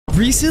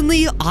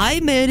recently I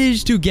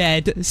managed to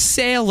get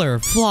Sailor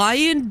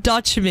Flying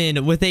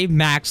Dutchman with a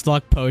max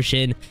luck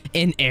potion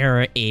in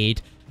Era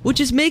 8, which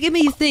is making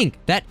me think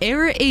that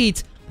Era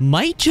 8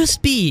 might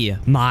just be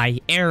my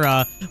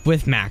era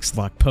with max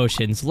luck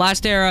potions.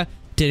 Last era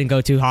didn't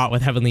go too hot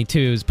with Heavenly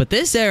 2s, but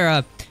this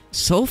era,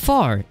 so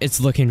far, it's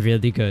looking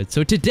really good.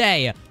 So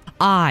today,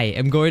 I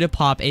am going to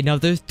pop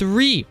another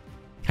 3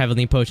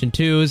 Heavenly Potion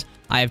 2s.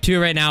 I have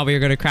 2 right now. We are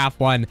going to craft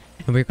 1,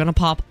 and we're going to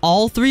pop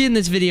all 3 in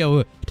this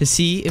video to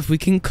see if we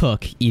can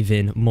cook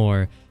even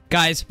more.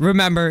 Guys,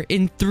 remember,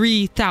 in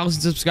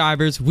 3,000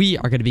 subscribers, we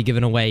are going to be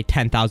giving away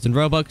 10,000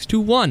 Robux to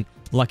 1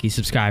 lucky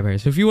subscriber.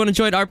 So if you want to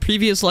join our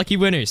previous lucky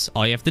winners,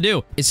 all you have to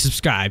do is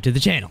subscribe to the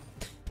channel.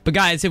 But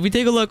guys, if we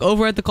take a look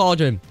over at the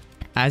cauldron,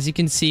 as you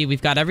can see,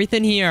 we've got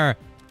everything here.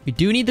 We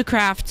do need to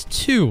craft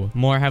 2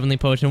 more Heavenly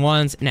Potion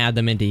 1s and add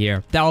them into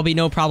here. That will be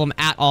no problem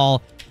at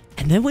all.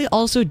 And then we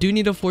also do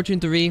need a Fortune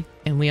 3,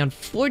 and we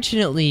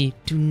unfortunately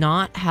do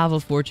not have a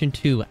Fortune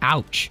 2.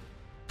 Ouch.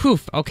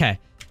 Poof. Okay.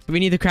 We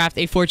need to craft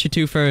a Fortune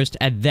 2 first,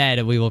 and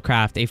then we will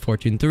craft a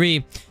Fortune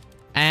 3.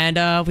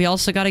 And we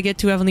also got to get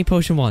 2 Heavenly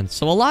Potion 1s.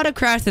 So a lot of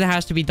crafting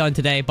has to be done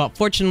today, but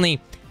fortunately,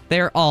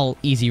 they're all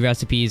easy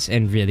recipes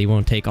and really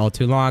won't take all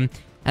too long.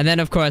 And then,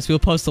 of course, we'll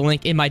post a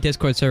link in my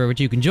Discord server, which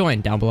you can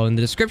join down below in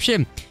the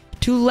description,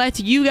 to let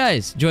you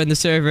guys join the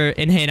server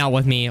and hang out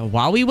with me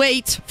while we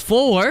wait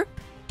for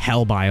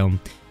Hell Biome.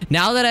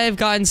 Now that I have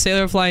gotten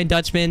Sailor Flying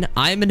Dutchman,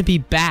 I'm going to be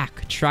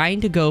back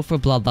trying to go for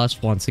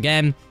Bloodlust once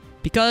again,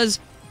 because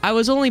I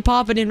was only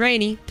popping in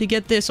Rainy to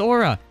get this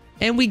aura,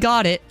 and we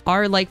got it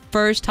our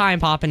first time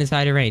popping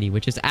inside of Rainy,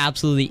 which is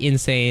absolutely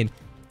insane,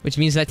 which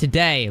means that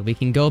today we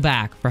can go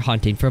back for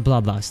hunting for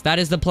Bloodlust. That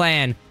is the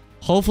plan.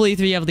 Hopefully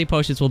 3 Heavenly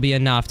Potions will be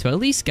enough to at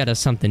least get us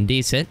something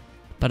decent,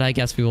 but I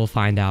guess we will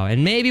find out.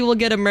 And maybe we'll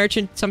get a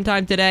merchant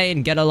sometime today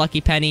and get a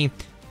lucky penny,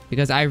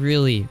 because I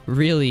really,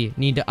 really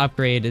need to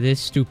upgrade this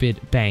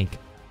stupid bank.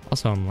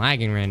 Also, I'm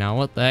lagging right now.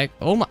 What the heck?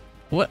 Oh my...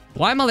 What?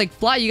 Why am I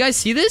fly? You guys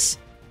see this?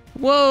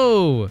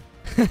 Whoa!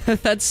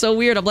 That's so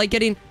weird.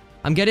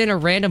 I'm getting a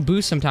random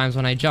boost sometimes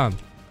when I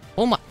jump.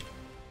 Oh my...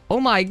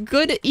 Oh my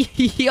good...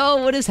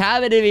 Yo, what is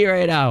happening to me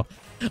right now?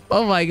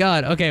 Oh my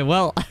god. Okay,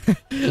 well,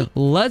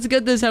 let's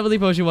get this Heavenly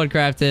Potion 1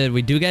 crafted.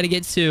 We do got to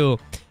get 2.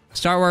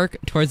 Start work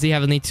towards the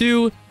Heavenly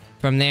 2.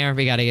 From there,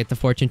 we got to get the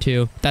Fortune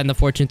 2. Then the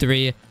Fortune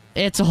 3.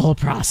 It's a whole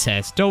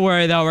process. Don't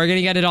worry, though. We're going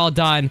to get it all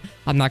done.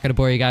 I'm not going to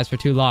bore you guys for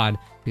too long,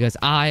 because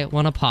I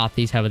want to pop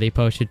these Heavenly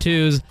Potion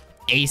 2s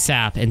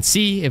ASAP and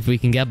see if we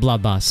can get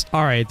Bloodlust.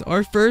 All right,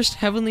 our first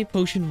Heavenly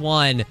Potion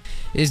 1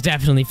 is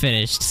definitely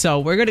finished. So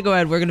we're going to go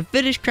ahead. We're going to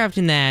finish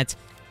crafting that.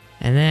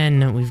 And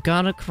then we've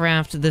got to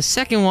craft the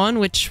second one,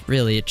 which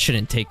really, it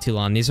shouldn't take too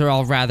long. These are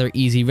all rather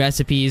easy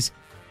recipes.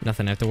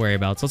 Nothing I have to worry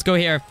about. So let's go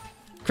here.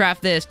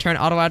 Craft this. Turn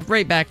auto add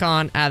right back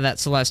on. Add that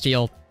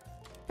Celestial.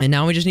 And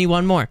now we just need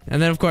 1 more.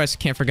 And then, of course,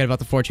 can't forget about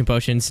the Fortune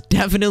Potions.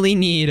 Definitely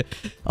need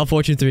a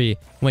Fortune 3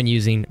 when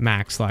using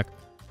Max Luck.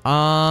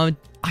 I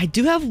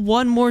do have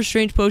 1 more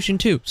Strange Potion,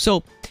 too.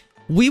 So,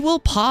 we will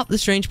pop the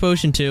Strange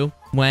Potion, too,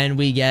 when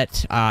we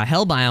get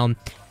Hell Biome.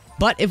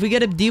 But if we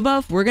get a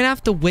debuff, we're going to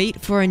have to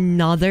wait for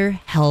another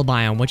Hell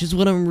Biome, which is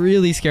what I'm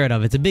really scared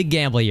of. It's a big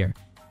gamble here.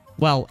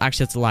 Well,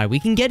 actually, that's a lie.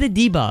 We can get a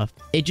debuff.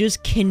 It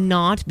just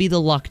cannot be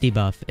the luck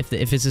debuff.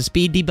 If it's a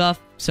speed debuff,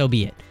 so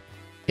be it.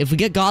 If we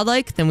get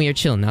godlike, then we are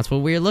chilling. That's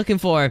what we're looking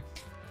for.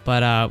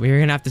 But we're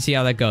going to have to see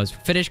how that goes.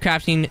 Finish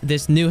crafting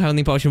this new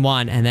Heavenly Potion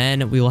 1, and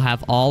then we will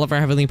have all of our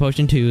Heavenly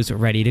Potion 2s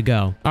ready to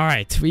go. All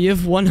right, we have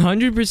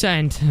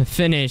 100%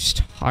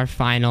 finished our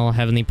final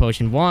Heavenly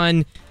Potion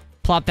 1.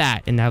 Plop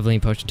that in the Heavenly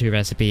Potion 2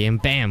 recipe,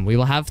 and bam, we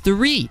will have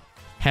 3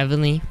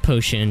 Heavenly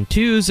Potion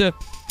 2s.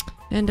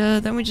 And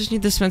then we just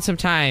need to spend some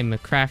time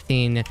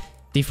crafting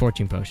the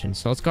Fortune Potion.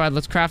 So let's go ahead,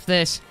 let's craft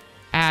this.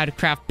 Add,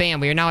 craft, bam.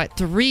 We are now at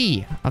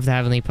 3 of the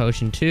Heavenly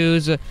Potion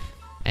 2s.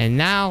 And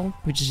now,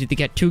 we just need to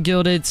get 2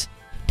 Gildeds,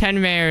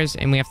 10 Rares,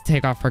 and we have to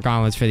take off our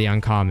Gauntlets for the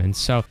Uncommons.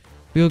 So,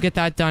 we will get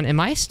that done. Am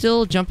I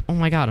still Oh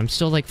my god, I'm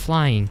still,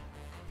 flying.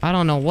 I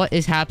don't know what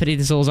is happening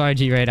to Souls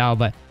RNG right now,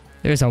 but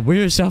there's a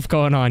weird stuff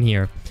going on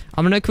here.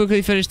 I'm gonna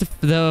quickly finish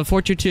the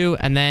Fortune 2,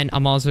 and then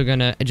I'm also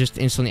gonna just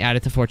instantly add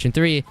it to Fortune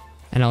 3.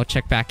 And I'll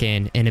check back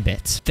in a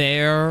bit.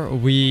 There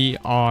we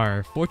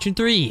are. Fortune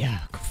 3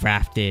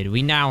 crafted.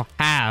 We now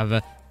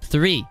have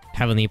 3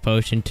 Heavenly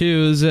Potion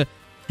 2s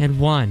and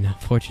 1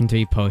 Fortune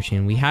 3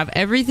 potion. We have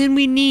everything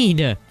we need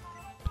to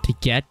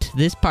get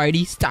this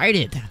party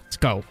started. Let's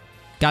go.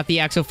 Got the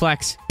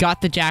Exoflex. Got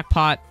the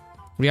jackpot.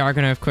 We are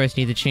going to, of course,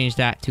 need to change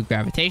that to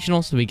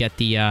gravitational. So we get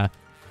the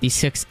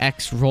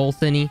 6x roll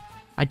thingy.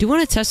 I do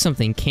want to test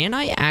something. Can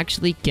I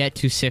actually get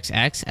to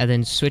 6x and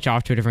then switch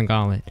off to a different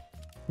gauntlet?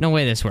 No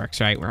way this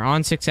works, right? We're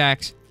on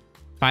 6x.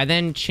 If I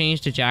then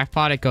change to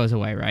jackpot, it goes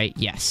away, right?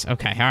 Yes.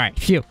 Okay. All right.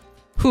 Phew.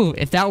 Whew.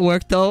 If that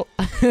worked, though,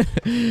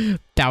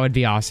 that would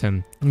be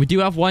awesome. We do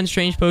have 1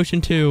 Strange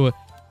Potion, too.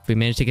 If we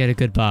manage to get a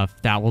good buff,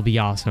 that will be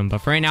awesome. But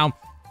for right now,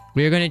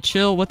 we are going to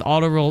chill with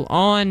auto roll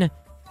on.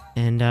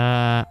 And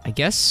I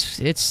guess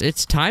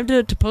it's time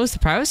to post the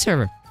private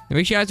server.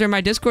 Make sure you guys are in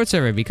my Discord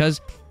server,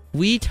 because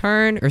we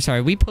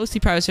post the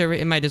private server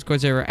in my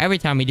Discord server every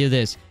time we do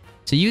this.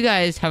 So you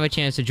guys have a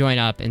chance to join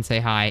up and say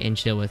hi and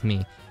chill with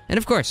me. And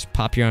of course,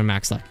 pop your own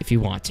max luck if you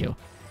want to.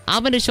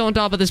 I'm going to chill on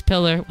top of this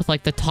pillar with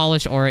like the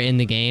tallest aura in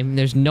the game.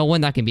 There's no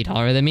one that can be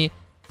taller than me.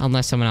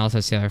 Unless someone else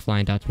has Sailor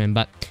Flying Dutchman.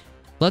 But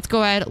let's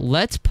go ahead.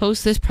 Let's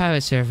post this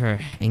private server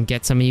and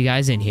get some of you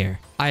guys in here.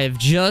 I have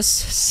just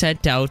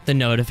sent out the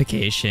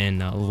notification.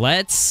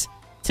 Let's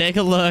take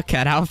a look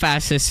at how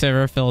fast this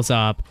server fills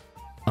up.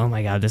 Oh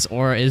my god, this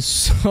aura is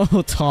so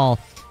tall.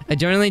 I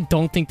generally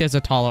don't think there's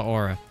a taller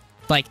aura.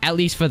 Like, at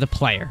least for the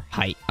player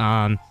height.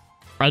 I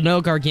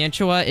know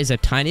Gargantua is a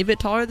tiny bit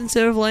taller than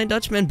Sailor Flying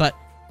Dutchman, but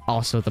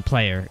also the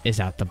player is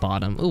at the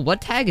bottom. Ooh,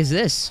 what tag is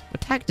this?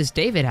 What tag does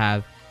David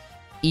have?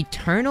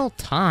 Eternal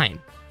Time.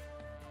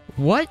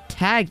 What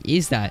tag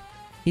is that?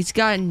 He's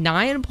got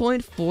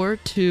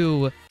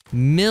 9.42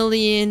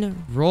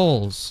 million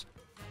rolls.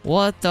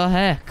 What the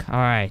heck?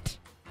 Alright.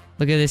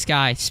 Look at this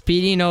guy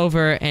speeding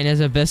over and is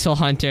Abyssal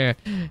Hunter.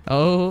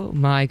 Oh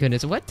my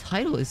goodness. What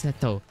title is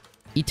that though?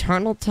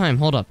 Eternal Time.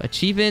 Hold up.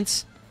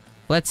 Achievements.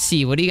 Let's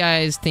see. What do you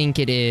guys think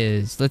it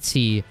is? Let's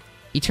see.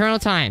 Eternal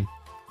Time.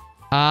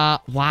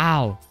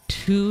 Wow.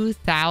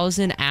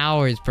 2,000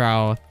 hours,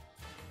 bro.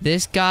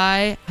 This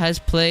guy has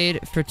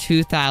played for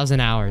 2,000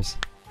 hours.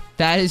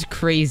 That is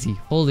crazy.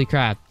 Holy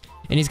crap.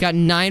 And he's got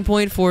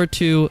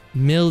 9.42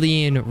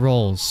 million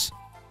rolls.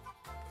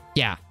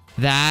 Yeah,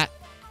 that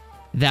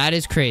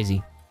is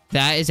crazy.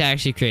 That is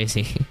actually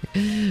crazy.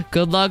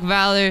 Good luck,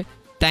 Valor.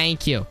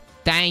 Thank you.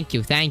 Thank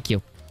you. Thank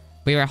you.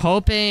 We are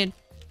hoping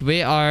to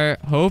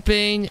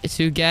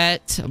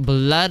get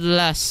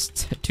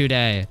Bloodlust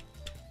today.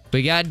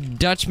 We got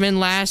Dutchman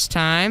last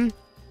time.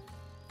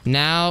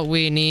 Now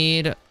we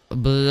need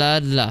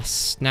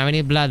Bloodlust.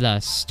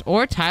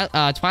 Or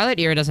Twilight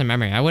Iridescent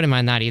Memory. I wouldn't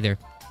mind that either.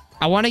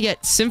 I want to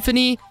get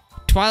Symphony,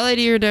 Twilight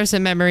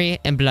Iridescent Memory,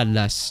 and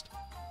Bloodlust.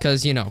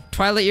 Because, you know,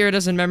 Twilight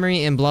Iridescent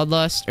Memory and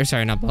Bloodlust, or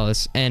sorry, not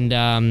Bloodlust,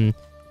 and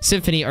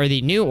Symphony are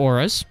the new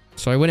auras.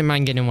 So I wouldn't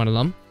mind getting one of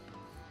them.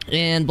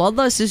 And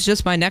Bloodlust is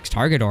just my next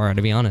target aura,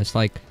 to be honest.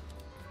 Like,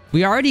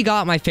 we already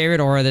got my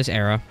favorite aura this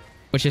era,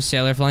 which is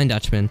Sailor Flying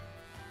Dutchman.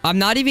 I'm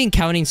not even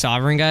counting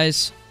Sovereign,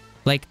 guys.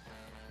 Like,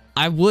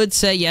 I would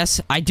say yes,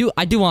 I do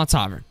want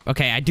Sovereign.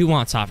 Okay, I do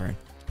want Sovereign.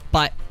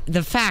 But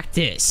the fact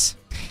is...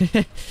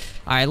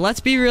 Alright, let's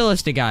be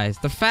realistic, guys.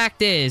 The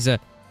fact is,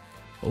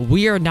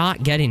 we are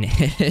not getting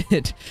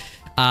it.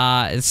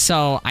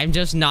 So I'm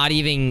just not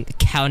even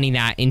counting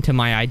that into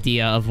my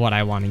idea of what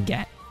I want to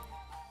get.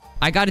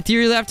 I got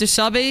Ethereal after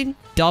subbing.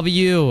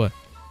 W.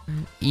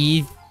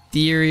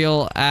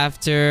 Ethereal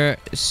after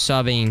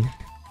subbing.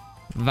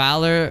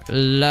 Valor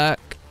luck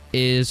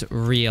is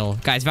real.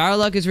 Guys, Valor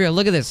luck is real.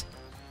 Look at this.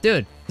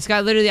 Dude, this guy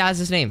literally has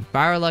his name.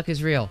 Valor luck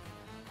is real.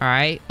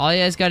 Alright, all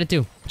you guys gotta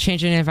do,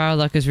 change your name. Valor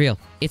luck is real.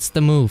 It's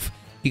the move.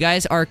 You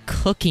guys are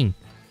cooking.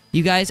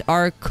 You guys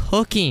are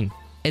cooking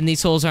in the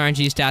Souls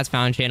RNG stats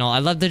found channel. I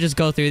love to just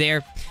go through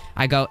there.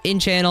 I go in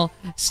channel,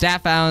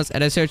 stat founds,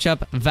 and I search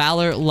up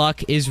Valor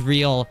luck is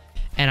real.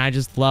 And I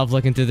just love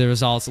looking through the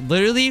results.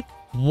 Literally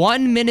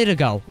 1 minute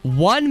ago.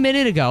 1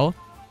 minute ago.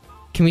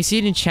 Can we see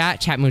it in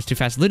chat? Chat moves too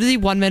fast. Literally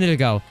 1 minute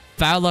ago.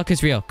 Valor luck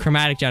is real.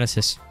 Chromatic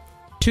Genesis.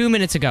 2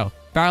 minutes ago.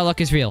 Valor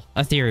luck is real.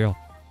 Ethereal.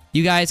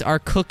 You guys are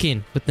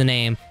cooking with the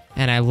name.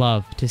 And I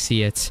love to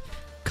see it.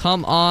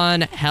 Come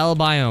on, Hell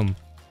Biome.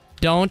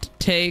 Don't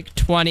take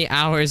 20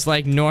 hours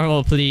like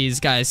normal, please,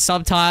 guys.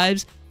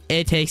 Sometimes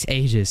it takes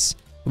ages.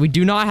 We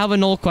do not have a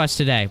null quest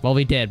today. Well,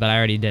 we did, but I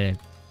already did it.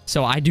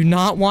 So I do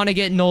not want to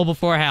get null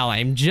before hell.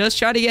 I'm just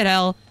trying to get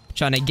hell.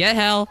 Trying to get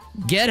hell,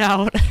 get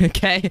out,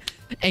 okay?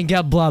 And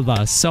get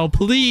bloodlust. So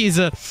please,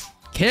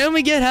 can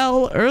we get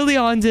hell early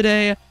on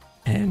today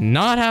and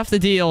not have to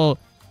deal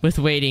with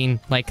waiting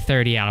like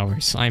 30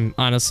 hours? I'm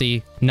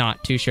honestly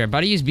not too sure.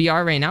 But I use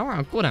BR right now. We're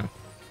on cooldown.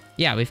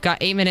 Yeah, we've got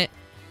 8 min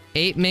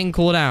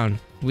cooldown.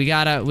 We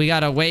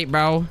gotta wait,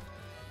 bro.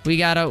 We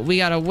gotta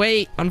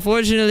wait.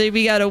 Unfortunately,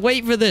 we gotta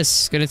wait for this.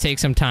 It's gonna take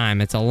some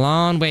time. It's a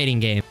long waiting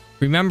game.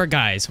 Remember,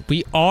 guys,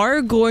 we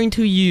are going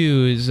to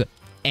use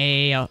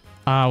a,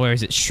 where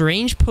is it?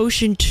 Strange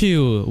Potion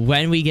 2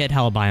 when we get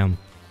Hell Biome.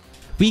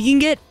 We can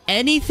get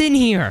anything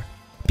here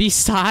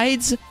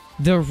besides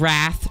the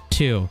Wrath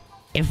 2.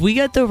 If we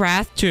get the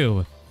Wrath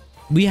 2,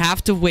 we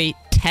have to wait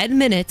 10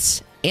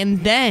 minutes,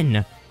 and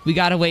then we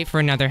gotta wait for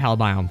another Hell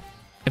Biome.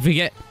 If we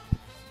get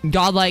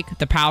Godlike,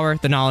 the Power,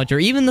 the Knowledge, or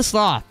even the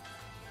Sloth,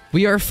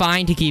 we are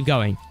fine to keep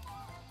going.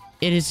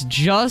 It is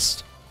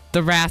just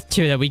the Wrath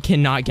 2 that we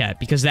cannot get,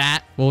 because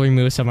that will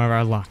remove some of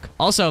our luck.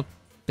 Also,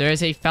 there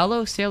is a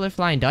fellow Sailor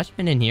Flying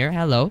Dutchman in here.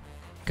 Hello.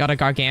 Got a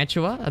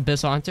Gargantua,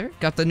 Abyssal Hunter.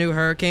 Got the new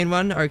Hurricane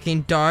one,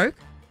 Arcane Dark.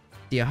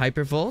 The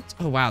Hypervolt.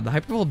 Oh, wow. The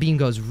Hypervolt beam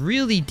goes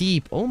really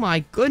deep. Oh,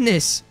 my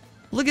goodness.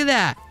 Look at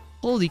that.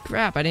 Holy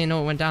crap. I didn't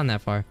know it went down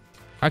that far.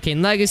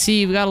 Arcane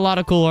Legacy. We got a lot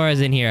of cool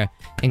auras in here,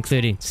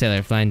 including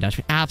Sailor Flying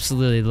Dutchman.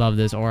 Absolutely love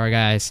this aura,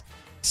 guys.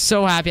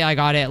 So happy I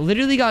got it.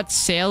 Literally got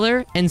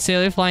Sailor and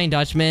Sailor Flying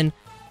Dutchman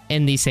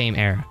in the same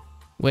era,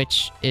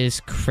 which is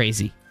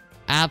crazy.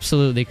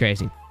 Absolutely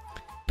crazy.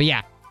 But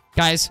yeah,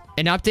 Guys,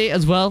 an update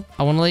as well.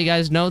 I want to let you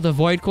guys know the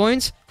void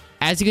coins.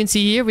 As you can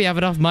see here, we have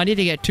enough money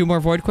to get 2 more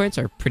void coins,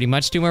 or pretty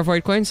much 2 more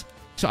void coins.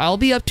 So I'll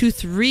be up to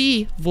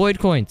 3 void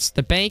coins.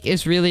 The bank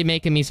is really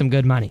making me some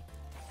good money.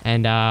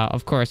 And,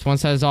 of course,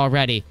 once that is all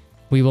ready,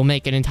 we will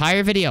make an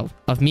entire video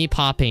of me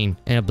popping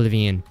an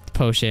Oblivion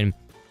potion.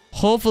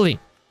 Hopefully,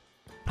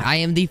 I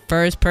am the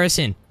first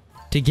person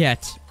to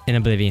get an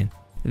Oblivion.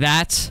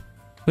 That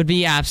would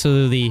be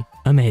absolutely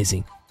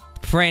amazing.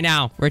 For right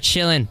now, we're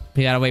chilling.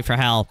 We gotta wait for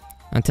hell.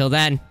 Until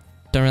then,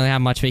 don't really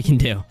have much we can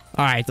do.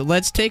 Alright, so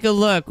let's take a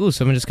look. Ooh,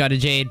 someone just got a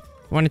jade.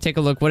 I want to take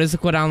a look. What is the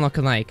cooldown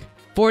looking like?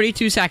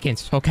 42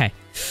 seconds. Okay.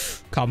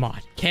 Come on.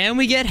 Can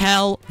we get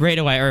hell right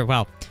away? Or,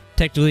 well,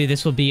 technically,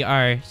 this will be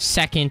our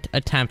 2nd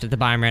attempt at the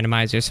biome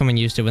randomizer. Someone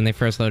used it when they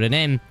first loaded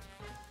in.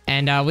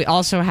 And we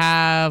also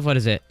have... What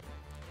is it?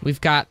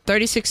 We've got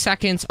 36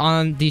 seconds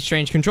on the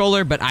strange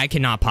controller, but I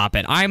cannot pop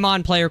it. I'm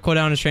on player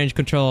cooldown of strange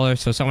controller,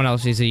 so someone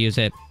else needs to use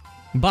it.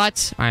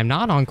 But I'm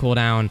not on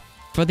cooldown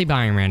for the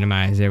biome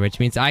randomizer, which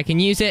means I can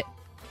use it.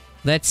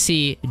 Let's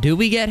see. Do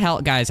we get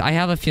hell? Guys, I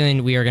have a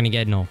feeling we are going to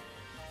get null.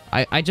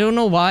 I don't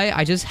know why.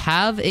 I just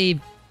have a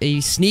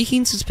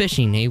sneaking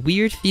suspicion, a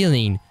weird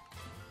feeling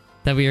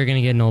that we are going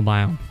to get null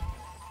biome.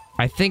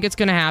 I think it's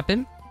going to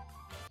happen.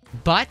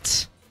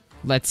 But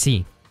let's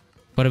see.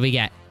 What do we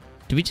get?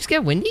 Did we just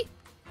get windy?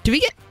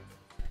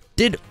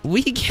 Did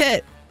we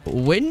get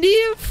windy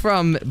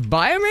from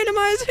biome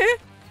randomizer?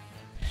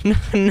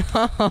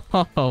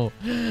 No.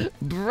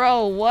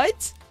 Bro,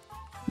 what?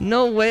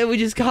 No way, we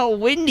just got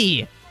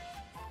windy.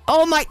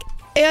 Oh my,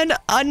 and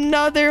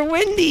another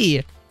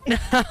windy. No,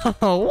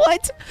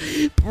 what?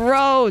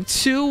 Bro,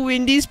 2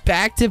 windies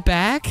back to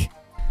back?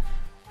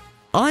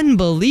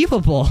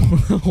 Unbelievable.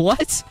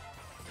 What?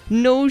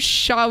 No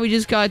shot, we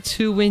just got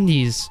 2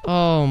 windies.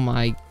 Oh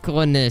my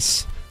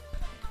goodness.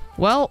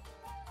 Well,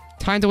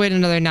 time to wait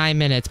another 9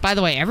 minutes. By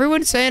the way,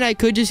 everyone's saying I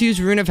could just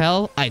use Rune of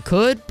Hell. I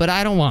could, but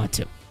I don't want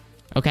to.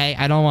 Okay,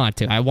 I don't want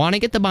to. I want to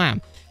get the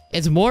biome.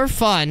 It's more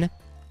fun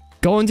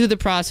going through the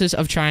process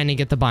of trying to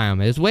get the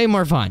biome. It's way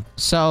more fun.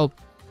 So,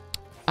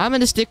 I'm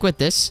going to stick with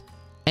this.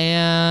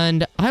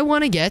 And I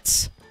want to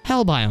get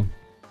hell biome.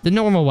 The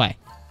normal way.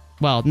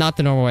 Well, not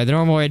the normal way. The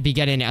normal way would be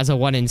getting it as a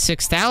 1 in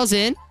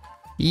 6,000.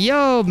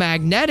 Yo,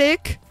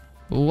 magnetic.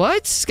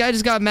 What? This guy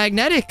just got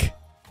magnetic.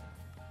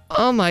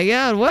 Oh my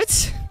god,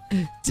 what?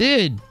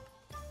 Dude.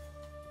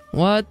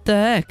 What the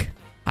heck?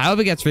 I hope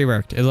it gets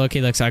reworked. It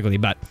low-key looks ugly,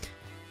 but...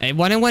 A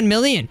 1 in 1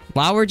 million.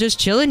 Wow, we're just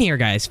chilling here,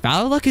 guys.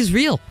 Valor luck is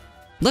real.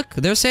 Look,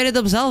 they're saying it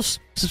themselves.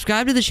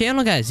 Subscribe to the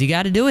channel, guys. You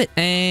gotta do it.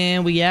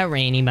 And we got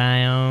rainy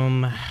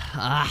biome.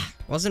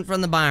 Wasn't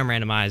from the biome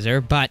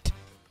randomizer, but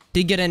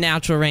did get a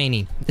natural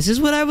rainy. This is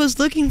what I was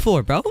looking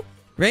for, bro.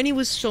 Rainy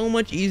was so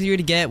much easier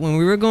to get. When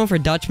we were going for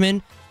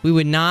Dutchman, we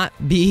would not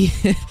be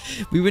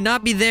we would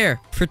not be there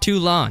for too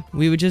long.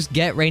 We would just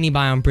get rainy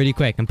biome pretty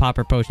quick and pop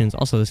our potions.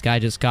 Also, this guy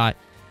just got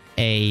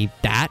a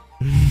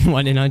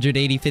 1 in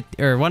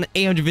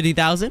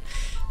 850,000.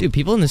 Dude,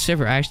 people in the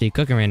server are actually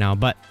cooking right now.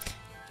 But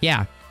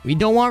yeah, we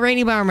don't want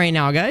rainy biome right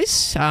now,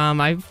 guys.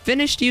 I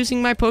finished using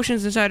my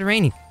potions inside of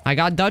rainy. I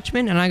got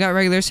Dutchman and I got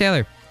regular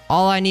sailor.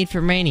 All I need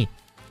from rainy.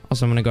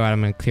 Also, I'm gonna go out. I'm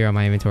gonna clear out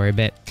my inventory a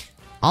bit.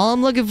 All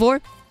I'm looking for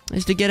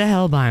is to get a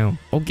hell biome.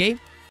 Okay.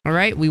 All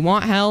right. We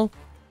want hell.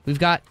 We've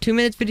got 2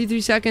 minutes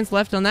 53 seconds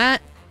left on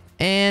that,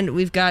 and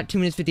we've got 2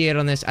 minutes 58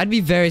 on this. I'd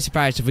be very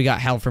surprised if we got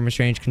hell from a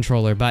strange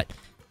controller, but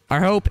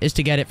our hope is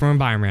to get it from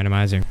a biome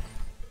randomizer.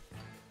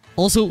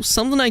 Also,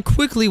 something I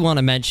quickly want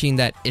to mention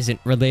that isn't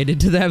related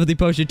to the Heavenly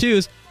Potion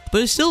 2s,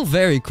 but it's still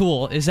very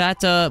cool, is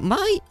that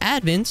my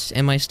admins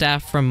and my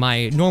staff from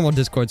my normal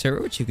Discord server,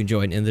 which you can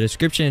join in the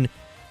description,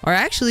 are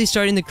actually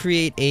starting to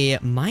create a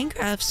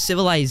Minecraft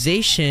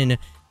civilization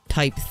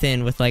type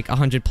thing with like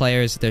 100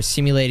 players. They're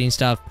simulating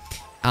stuff.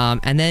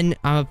 And then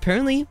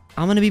apparently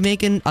I'm going to be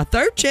making a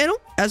 3rd channel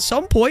at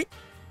some point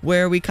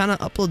where we kind of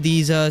upload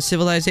these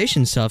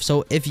civilization stuff.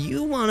 So if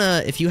you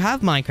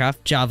have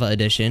Minecraft Java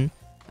edition,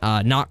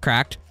 not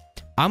cracked,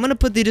 I'm going to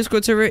put the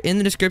Discord server in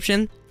the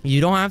description.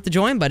 You don't have to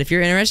join, but if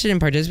you're interested in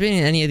participating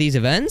in any of these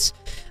events,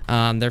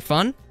 they're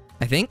fun,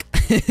 I think.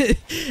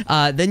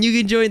 Then you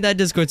can join that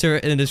Discord server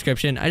in the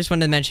description. I just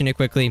wanted to mention it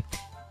quickly.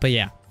 But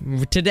yeah,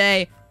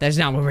 today, that's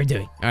not what we're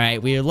doing. All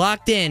right, we are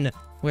locked in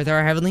with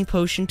our Heavenly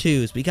Potion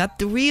 2s. We got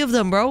 3 of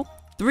them, bro.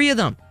 3 of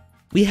them.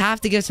 We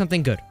have to get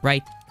something good,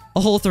 right? A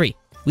whole 3.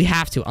 We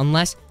have to,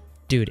 unless...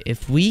 Dude,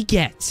 if we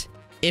get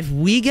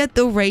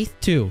the Wraith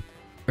 2...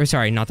 Or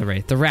sorry, not the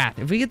Wraith, the Wrath.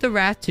 If we get the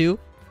Wrath 2,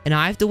 and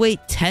I have to wait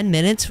 10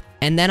 minutes,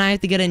 and then I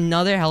have to get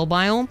another Hell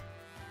Biome,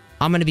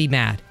 I'm gonna be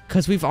mad.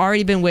 Because we've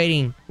already been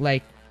waiting,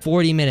 like,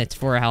 40 minutes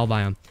for a Hell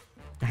Biome.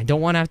 I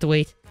don't want to have to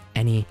wait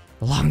any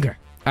longer.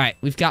 Alright,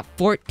 we've got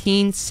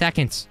 14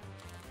 seconds.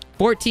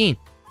 14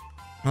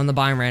 on the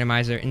biome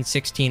randomizer and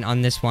 16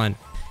 on this one.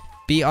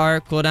 BR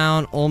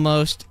cooldown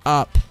almost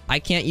up. I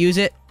can't use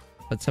it,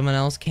 but someone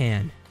else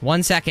can.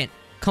 1 second.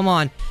 Come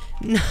on.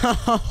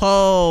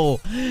 No.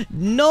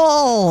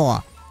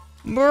 No.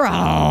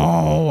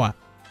 Bro.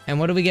 And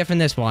what do we get from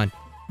this one?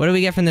 What do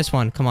we get from this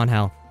one? Come on,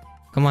 hell.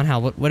 Come on,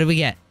 hell. What do we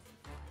get?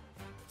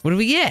 What do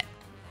we get?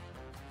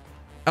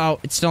 Oh,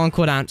 it's still on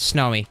cooldown.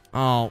 Snowy.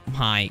 Oh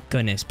my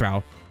goodness,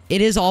 bro.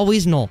 It is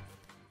always null.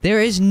 There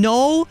is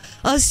no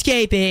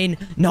escaping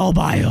null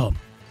biome.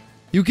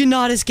 You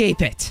cannot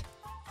escape it.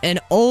 And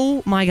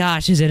oh my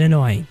gosh, is it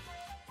annoying.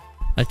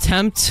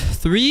 Attempt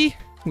 3.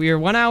 We are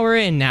 1 hour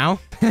in now.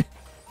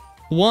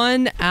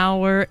 1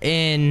 hour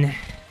in.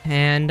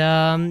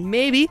 And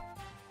maybe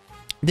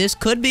this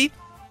could be,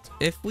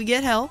 if we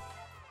get hell,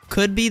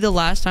 could be the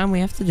last time we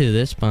have to do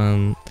this, but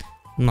I'm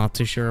not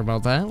too sure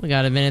about that. We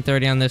got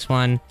 1:30 on this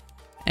one.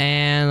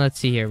 And let's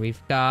see here.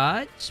 We've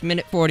got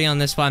 1:40 on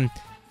this one.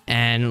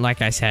 And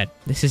like I said,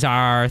 this is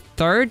our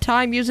 3rd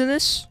time using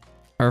this.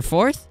 Or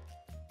 4th?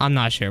 I'm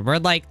not sure.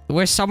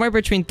 We're somewhere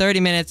between 30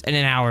 minutes and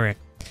an hour in.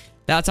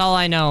 That's all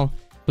I know.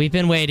 We've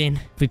been waiting.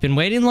 We've been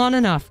waiting long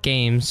enough,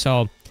 game.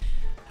 So,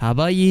 how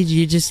about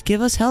you just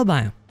give us hell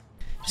biome?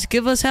 Just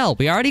give us hell.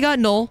 We already got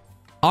null.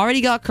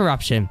 Already got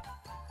corruption.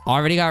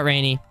 Already got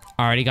rainy.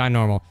 Already got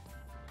normal.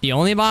 The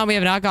only biome we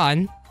have not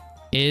gotten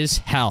is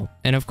hell.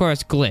 And of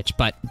course, glitch.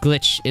 But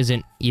glitch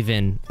isn't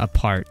even a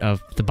part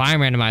of the biome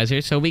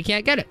randomizer, so we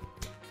can't get it.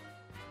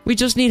 We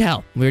just need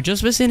hell. We're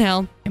just missing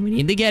hell, and we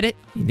need to get it.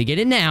 We need to get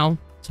it now,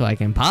 so I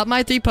can pop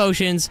my 3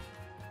 potions,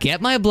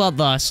 get my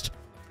bloodlust,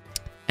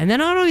 and then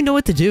I don't even know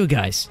what to do,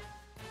 guys.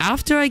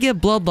 After I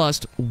get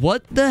bloodlust,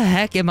 what the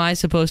heck am I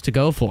supposed to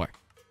go for?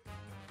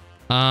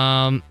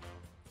 I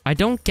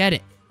don't get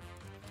it.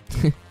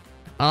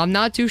 I'm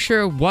not too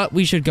sure what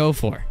we should go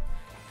for.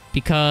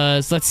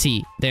 Because, let's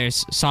see.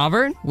 There's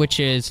Sovereign, which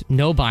is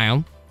no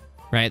biome.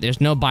 Right? There's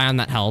no biome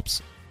that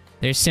helps.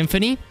 There's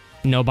Symphony.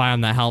 No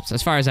biome that helps,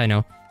 as far as I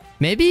know.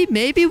 Maybe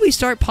we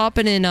start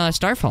popping in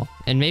Starfall.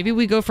 And maybe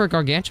we go for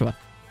Gargantua.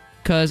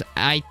 Because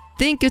I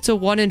think it's a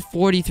 1 in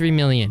 43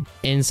 million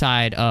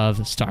inside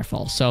of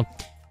Starfall. So,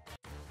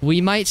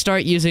 we might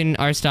start using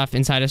our stuff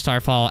inside of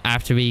Starfall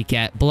after we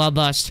get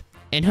Bloodlust,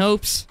 in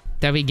hopes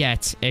that we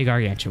get a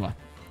Gargantua.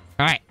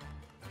 Alright.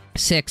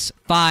 6,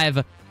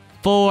 5,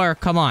 4.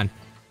 Come on.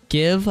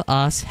 Give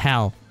us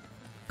hell.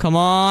 Come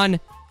on.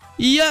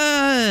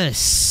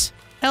 Yes!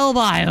 Hell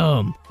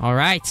biome.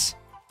 Alright.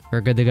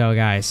 We're good to go,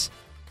 guys.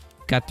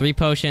 Got 3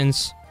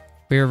 potions.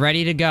 We're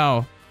ready to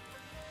go.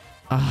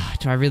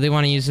 Do I really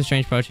want to use the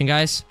strange potion,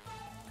 guys?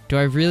 Do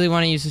I really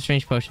want to use the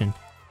strange potion?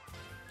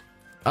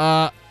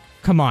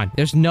 Come on.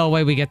 There's no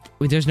way we get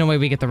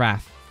the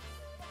wrath.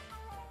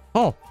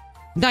 Oh.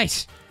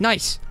 Nice.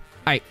 Nice.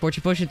 Alright,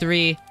 fortune potion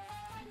 3.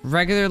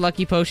 Regular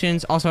lucky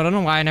potions. Also, I don't know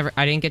why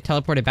I didn't get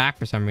teleported back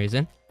for some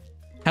reason.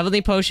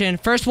 Heavenly potion.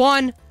 First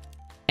one.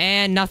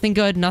 And nothing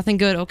good. Nothing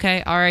good.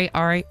 Okay. Alright.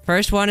 Alright.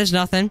 First one is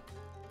nothing.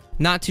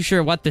 Not too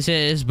sure what this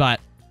is, but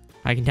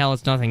I can tell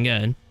it's nothing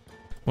good.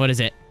 What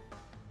is it?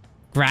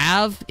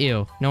 Grav?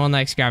 Ew. No one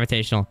likes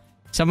gravitational.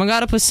 Someone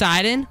got a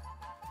Poseidon.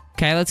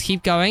 Okay, let's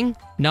keep going.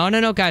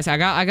 No, guys. I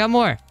got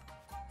more.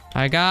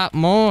 I got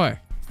more.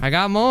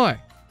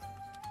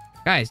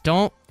 Guys,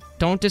 don't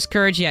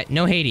discourage yet.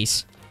 No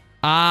Hades.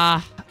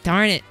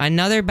 Darn it.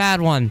 Another bad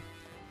one.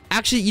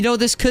 Actually, you know,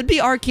 this could be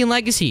Arcane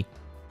Legacy.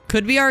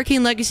 Could be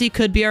Arcane Legacy,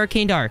 could be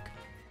Arcane Dark.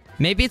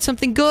 Maybe it's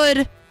something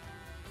good.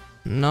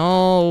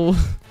 No.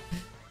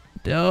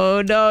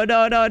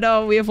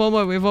 No. We have one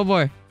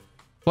more.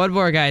 One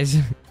more, guys.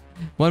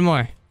 One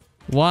more.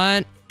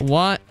 One.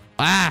 Can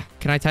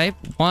I type?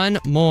 One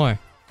more.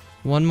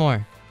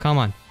 Come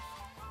on.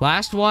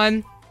 Last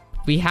one.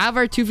 We have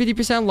our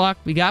 250% luck.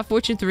 We got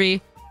Fortune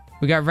 3.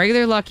 We got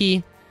regular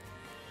lucky.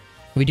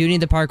 We do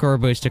need the parkour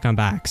boost to come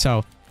back.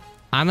 So,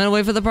 I'm going to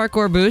wait for the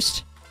parkour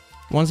boost.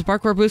 Once the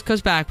parkour boost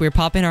comes back, we're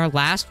popping our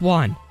last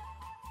one.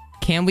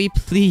 Can we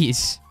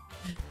please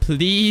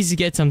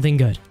get something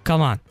good?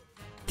 Come on.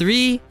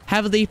 3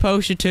 heavily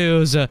potion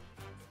 2s.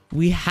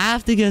 We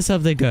have to get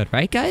something good,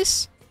 right,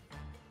 guys?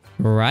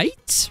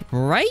 Right?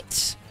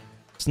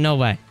 There's no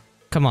way.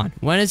 Come on.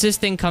 When is this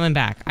thing coming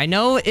back? I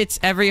know it's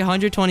every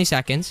 120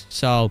 seconds,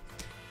 so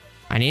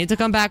I need it to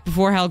come back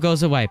before hell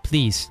goes away.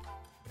 Please,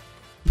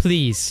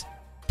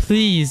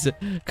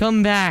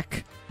 come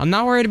back. I'm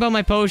not worried about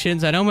my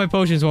potions. I know my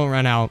potions won't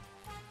run out.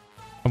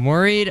 I'm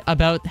worried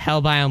about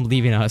hell biome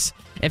leaving us.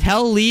 If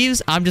hell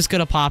leaves, I'm just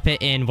gonna pop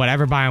it in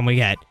whatever biome we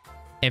get.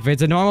 If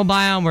it's a normal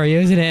biome, we're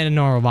using it in a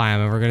normal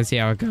biome, and we're gonna see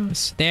how it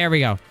goes. There we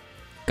go.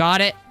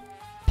 Got it.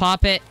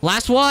 Pop it.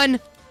 Last one.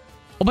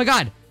 Oh my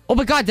god.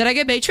 Did I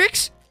get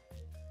Matrix?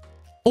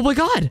 Oh my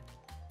god.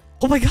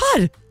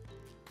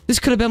 This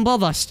could have been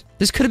Bloodlust.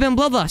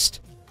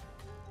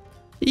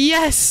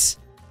 Yes.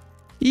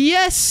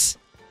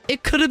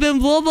 It could have been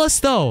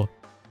Bloodlust, though.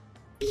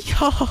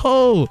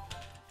 Yo.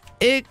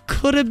 It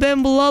could have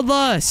been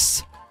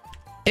Bloodlust.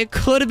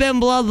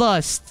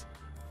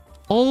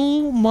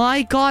 Oh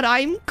my god,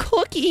 I'm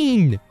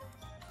cooking.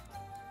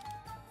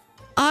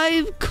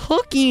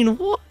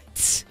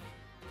 What?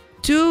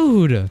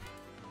 Dude.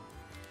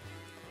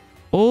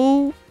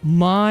 Oh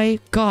my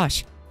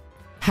gosh.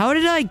 How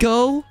did I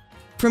go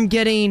from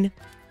getting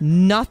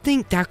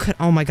nothing?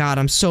 Oh my god,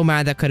 I'm so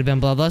mad that could have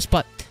been Bloodlust,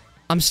 but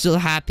I'm still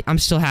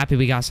happy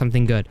we got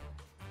something good.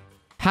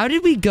 How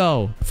did we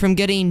go from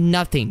getting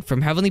nothing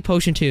from Heavenly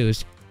Potion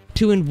 2s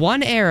two in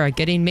one era,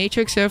 getting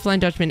Matrix, Sailor, Flying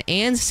Dutchman,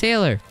 and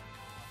Sailor.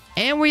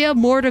 And we have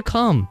more to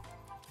come.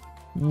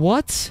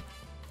 What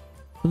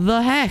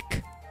the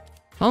heck?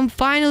 I'm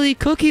finally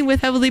cooking with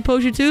Heavenly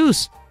Potion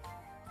 2s.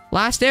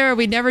 Last era,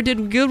 we never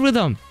did good with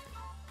them.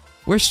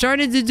 We're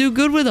starting to do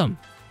good with them.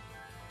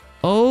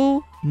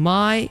 Oh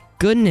my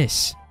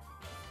goodness.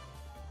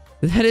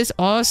 That is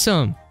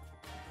awesome.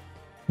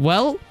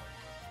 Well,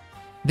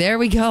 there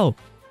we go.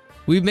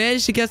 We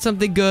managed to get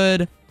something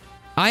good.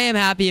 I am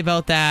happy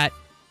about that.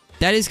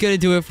 That is going to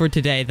do it for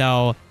today,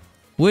 though.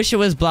 Wish it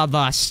was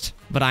Bloodlust,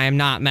 but I am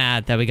not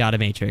mad that we got a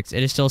Matrix.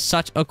 It is still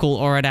such a cool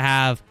aura to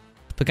have.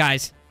 But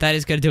guys, that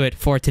is going to do it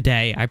for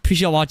today. I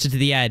appreciate you watching to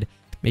the end.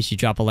 Make sure you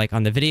drop a like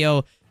on the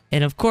video.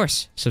 And of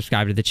course,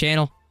 subscribe to the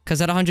channel.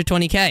 Because at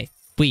 120k,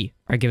 we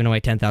are giving away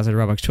 10,000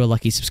 Robux to a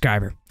lucky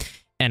subscriber.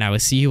 And I will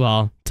see you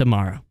all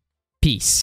tomorrow. Peace.